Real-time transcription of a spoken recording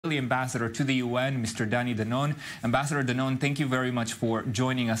Ambassador to the UN, Mr. Danny Danon. Ambassador Danon, thank you very much for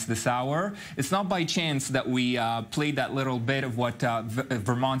joining us this hour. It's not by chance that we played that little bit of what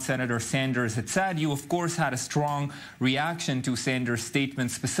Vermont Senator Sanders had said. You, of course, had a strong reaction to Sanders'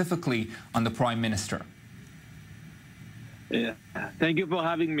 statement specifically on the Prime Minister. Yeah. Thank you for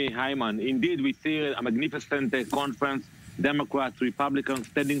having me, Hyman. Indeed, we see a magnificent conference, Democrats, Republicans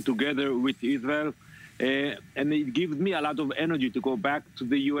standing together with Israel. And it gives me a lot of energy to go back to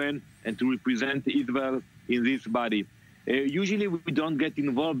the UN and to represent Israel in this body. Usually we don't get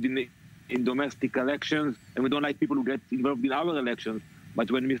involved in domestic elections, and we don't like people who get involved in our elections. But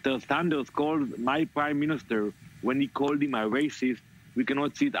when Mr. Sanders called my prime minister, when he called him a racist, we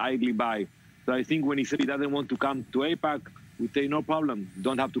cannot sit idly by. So I think when he said he doesn't want to come to AIPAC, we say no problem. You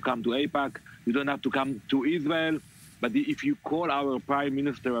don't have to come to AIPAC. You don't have to come to Israel. But if you call our prime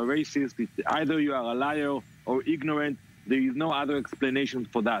minister a racist, it's either you are a liar or ignorant. There is no other explanation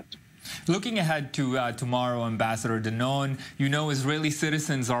for that. Looking ahead to tomorrow, Ambassador Danon, you know Israeli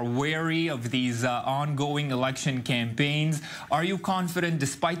citizens are wary of these ongoing election campaigns. Are you confident,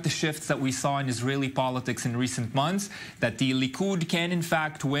 despite the shifts that we saw in Israeli politics in recent months, that the Likud can in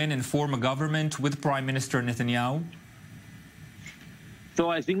fact win and form a government with Prime Minister Netanyahu? So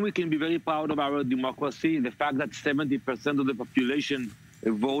I think we can be very proud of our democracy. The fact that 70% of the population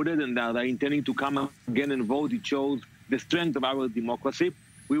voted and that are intending to come again and vote, it shows the strength of our democracy.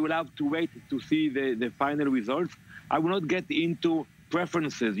 We will have to wait to see the final results. I will not get into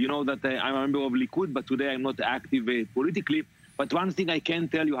preferences. You know that I'm a member of Likud, but today I'm not active politically. But one thing I can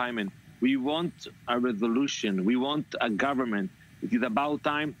tell you, Hyman, we want a resolution. We want a government. It is about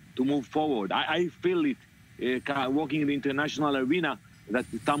time to move forward. I feel it working in the international arena, that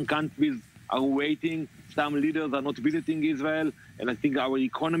some countries are waiting, some leaders are not visiting Israel, and I think our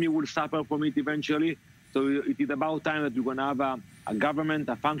economy will suffer from it eventually. So it is about time that we're going to have a government,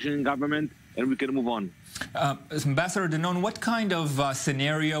 a functioning government, and we can move on. Ambassador Danon, what kind of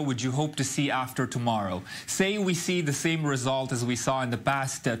scenario would you hope to see after tomorrow? Say we see the same result as we saw in the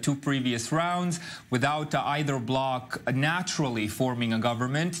past two previous rounds, without either bloc naturally forming a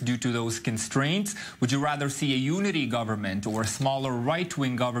government due to those constraints. Would you rather see a unity government or a smaller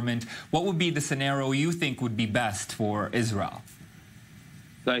right-wing government? What would be the scenario you think would be best for Israel?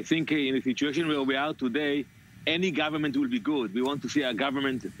 So I think in the situation where we are today, any government will be good. We want to see a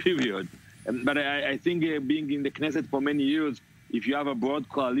government, period. But I think being in the Knesset for many years, if you have a broad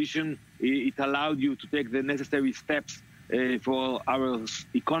coalition, it allowed you to take the necessary steps for our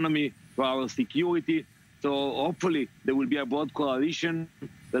economy, for our security. So hopefully there will be a broad coalition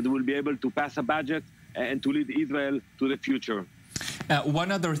that will be able to pass a budget and to lead Israel to the future.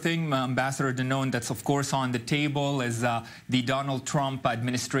 One other thing, Ambassador Danon, that's of course on the table is the Donald Trump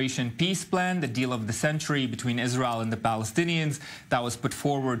administration peace plan, the deal of the century between Israel and the Palestinians that was put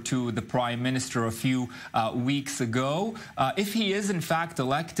forward to the Prime Minister a few weeks ago. If he is in fact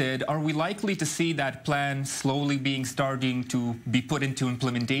elected, are we likely to see that plan slowly starting to be put into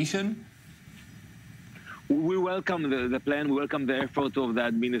implementation? We welcome the plan. We welcome the effort of the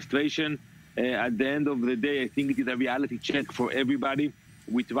administration. At the end of the day, I think it is a reality check for everybody.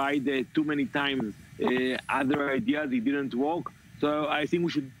 We tried too many times other ideas, it didn't work. So I think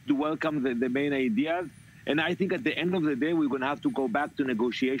we should welcome the main ideas. And I think at the end of the day, we're going to have to go back to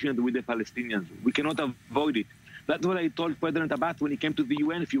negotiations with the Palestinians. We cannot avoid it. That's what I told President Abbas when he came to the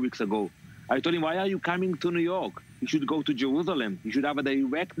UN a few weeks ago. I told him, why are you coming to New York? You should go to Jerusalem. You should have a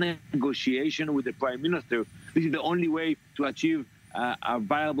direct negotiation with the Prime Minister. This is the only way to achieve a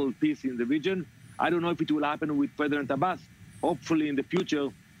viable peace in the region. I don't know if it will happen with President Abbas. Hopefully in the future,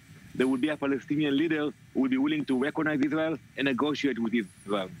 there will be a Palestinian leader who will be willing to recognize Israel and negotiate with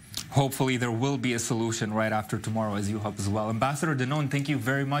Israel. Hopefully there will be a solution right after tomorrow, as you hope as well. Ambassador Danon, thank you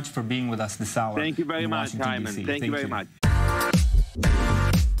very much for being with us this hour. Thank you very much, Hyman. Thank you very much.